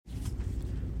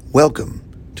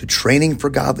Welcome to Training for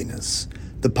Godliness,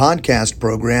 the podcast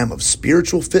program of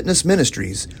Spiritual Fitness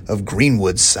Ministries of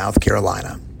Greenwood, South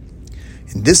Carolina.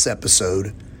 In this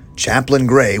episode, Chaplain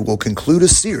Gray will conclude a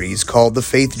series called The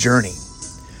Faith Journey.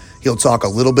 He'll talk a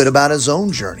little bit about his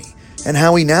own journey and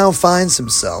how he now finds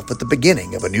himself at the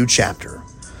beginning of a new chapter.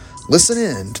 Listen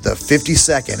in to the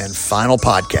 52nd and final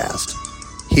podcast.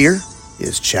 Here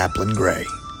is Chaplain Gray.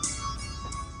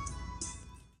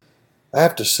 I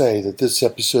have to say that this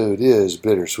episode is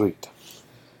bittersweet.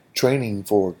 Training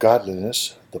for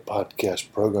Godliness, the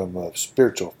podcast program of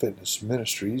Spiritual Fitness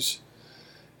Ministries,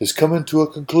 is coming to a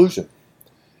conclusion.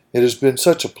 It has been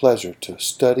such a pleasure to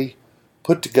study,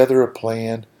 put together a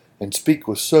plan, and speak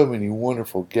with so many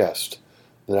wonderful guests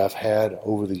that I've had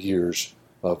over the years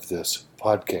of this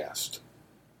podcast.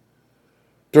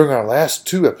 During our last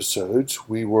two episodes,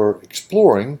 we were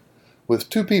exploring with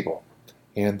two people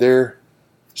and their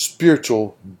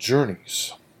spiritual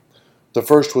journeys. The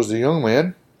first was a young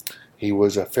man. He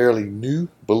was a fairly new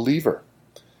believer.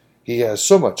 He has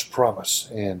so much promise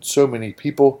and so many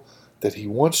people that he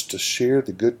wants to share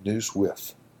the good news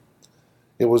with.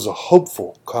 It was a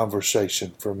hopeful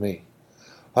conversation for me.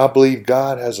 I believe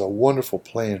God has a wonderful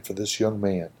plan for this young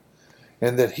man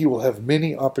and that he will have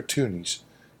many opportunities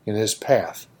in his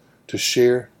path to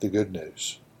share the good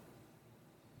news.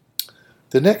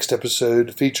 The next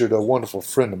episode featured a wonderful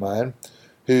friend of mine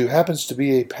who happens to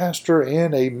be a pastor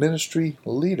and a ministry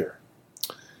leader.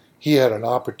 He had an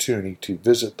opportunity to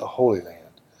visit the Holy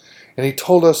Land, and he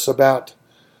told us about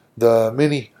the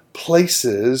many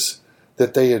places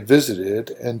that they had visited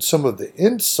and some of the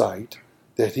insight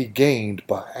that he gained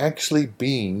by actually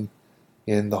being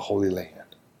in the Holy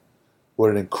Land.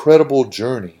 What an incredible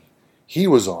journey he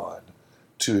was on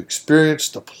to experience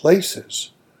the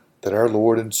places that our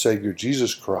Lord and Savior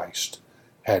Jesus Christ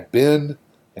had been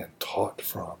and taught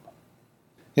from.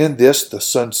 In this, the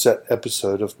sunset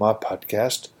episode of my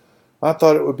podcast, I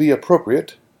thought it would be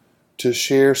appropriate to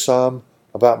share some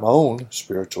about my own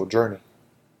spiritual journey.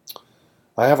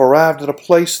 I have arrived at a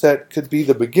place that could be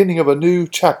the beginning of a new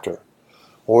chapter,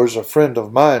 or as a friend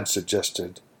of mine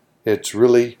suggested, it's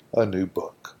really a new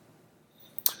book.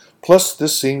 Plus,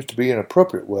 this seems to be an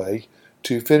appropriate way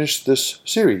to finish this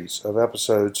series of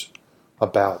episodes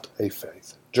about a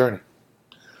faith journey.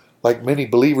 Like many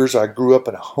believers, I grew up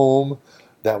in a home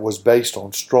that was based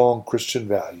on strong Christian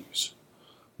values.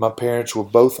 My parents were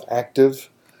both active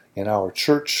in our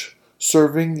church,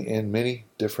 serving in many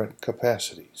different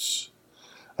capacities.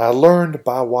 I learned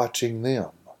by watching them.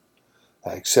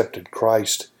 I accepted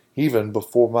Christ even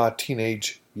before my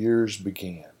teenage years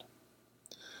began.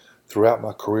 Throughout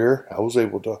my career, I was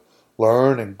able to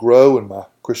learn and grow in my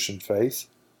Christian faith.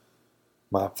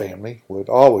 My family would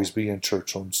always be in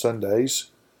church on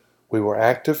Sundays. We were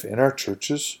active in our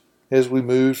churches as we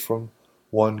moved from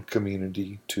one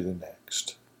community to the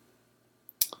next.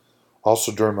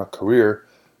 Also during my career,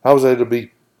 I was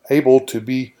able to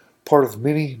be part of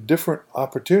many different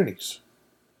opportunities.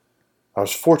 I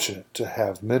was fortunate to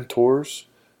have mentors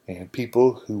and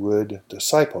people who would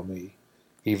disciple me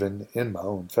even in my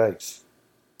own faith.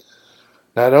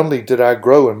 Not only did I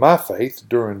grow in my faith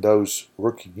during those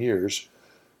working years,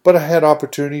 but I had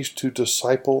opportunities to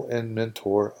disciple and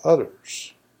mentor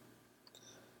others.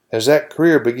 As that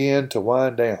career began to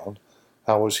wind down,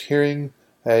 I was hearing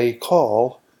a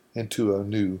call into a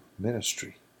new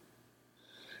ministry.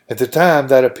 At the time,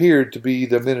 that appeared to be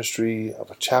the ministry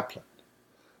of a chaplain.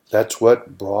 That's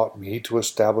what brought me to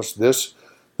establish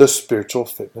the Spiritual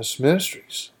Fitness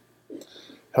Ministries.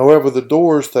 However, the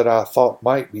doors that I thought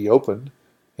might be open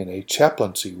in a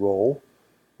chaplaincy role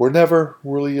were never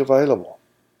really available.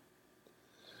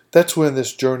 That's when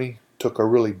this journey took a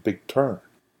really big turn.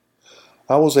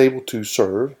 I was able to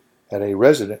serve at a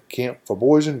resident camp for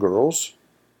boys and girls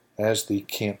as the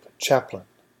camp chaplain.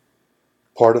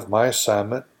 Part of my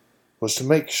assignment was to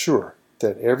make sure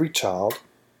that every child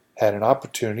had an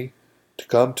opportunity to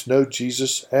come to know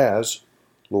Jesus as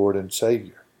Lord and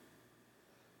Savior.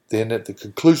 Then at the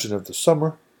conclusion of the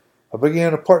summer, I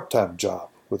began a part-time job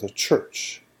with a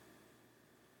church.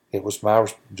 It was my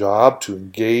job to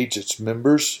engage its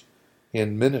members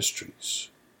in ministries.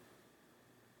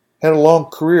 I had a long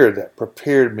career that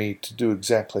prepared me to do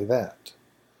exactly that.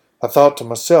 I thought to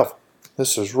myself,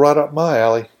 this is right up my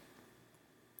alley.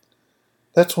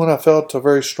 That's when I felt a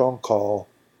very strong call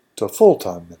to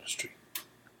full-time ministry.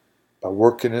 By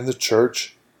working in the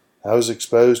church, I was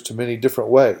exposed to many different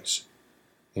ways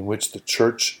in which the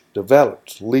church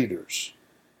developed leaders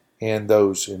and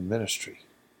those in ministry.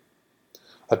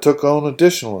 I took on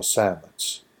additional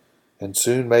assignments and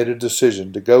soon made a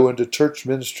decision to go into church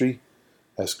ministry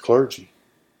as clergy.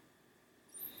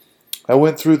 I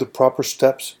went through the proper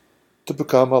steps to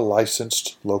become a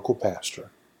licensed local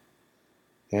pastor.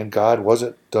 And God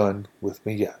wasn't done with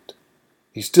me yet.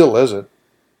 He still isn't,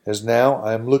 as now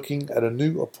I am looking at a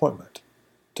new appointment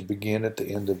to begin at the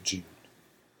end of June.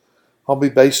 I'll be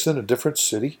based in a different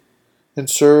city and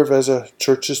serve as a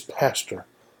church's pastor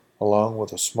along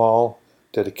with a small,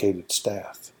 dedicated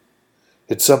staff.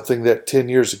 It's something that 10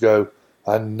 years ago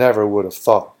I never would have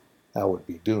thought I would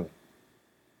be doing.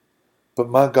 But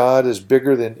my God is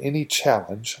bigger than any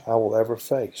challenge I will ever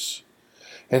face,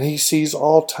 and He sees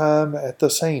all time at the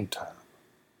same time.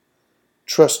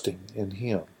 Trusting in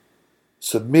Him,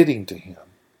 submitting to Him,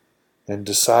 and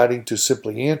deciding to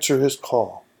simply answer His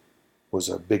call was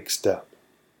a big step.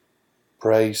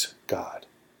 Praise God.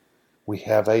 We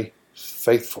have a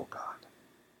faithful God.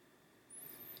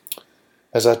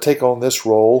 As I take on this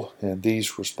role and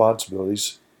these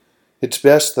responsibilities, it's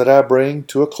best that I bring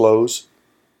to a close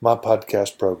my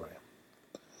podcast program.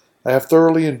 I have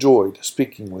thoroughly enjoyed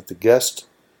speaking with the guests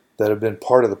that have been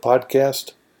part of the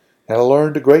podcast, and I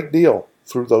learned a great deal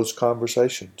through those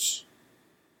conversations.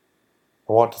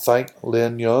 I want to thank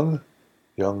Lynn Young,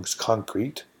 Young's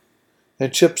Concrete,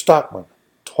 and Chip Stockman,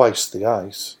 Twice the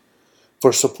Ice,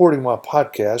 for supporting my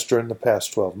podcast during the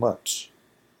past 12 months.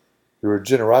 Your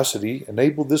generosity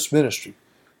enabled this ministry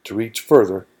to reach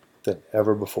further than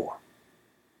ever before.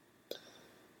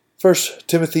 1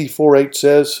 Timothy 4:8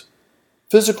 says,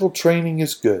 "Physical training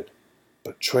is good,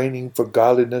 but training for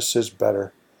godliness is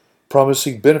better,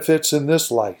 promising benefits in this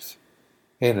life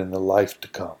and in the life to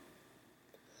come."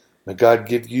 May God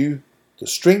give you the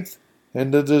strength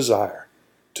and the desire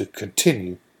to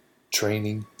continue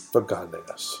training for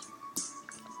godliness.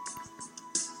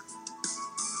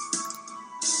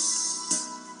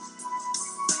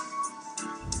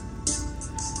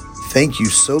 Thank you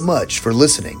so much for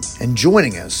listening and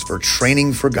joining us for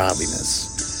Training for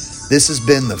Godliness. This has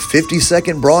been the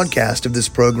 52nd broadcast of this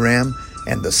program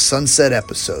and the sunset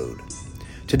episode.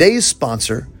 Today's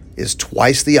sponsor is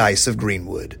Twice the Ice of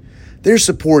Greenwood. Their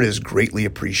support is greatly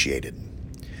appreciated.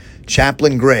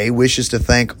 Chaplain Gray wishes to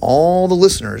thank all the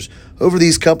listeners over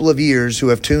these couple of years who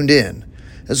have tuned in,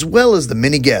 as well as the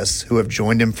many guests who have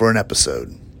joined him for an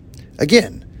episode.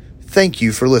 Again, thank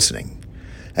you for listening.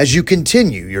 As you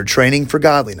continue your training for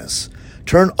godliness,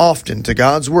 turn often to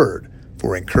God's Word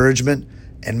for encouragement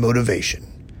and motivation.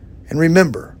 And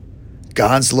remember,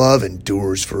 God's love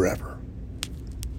endures forever.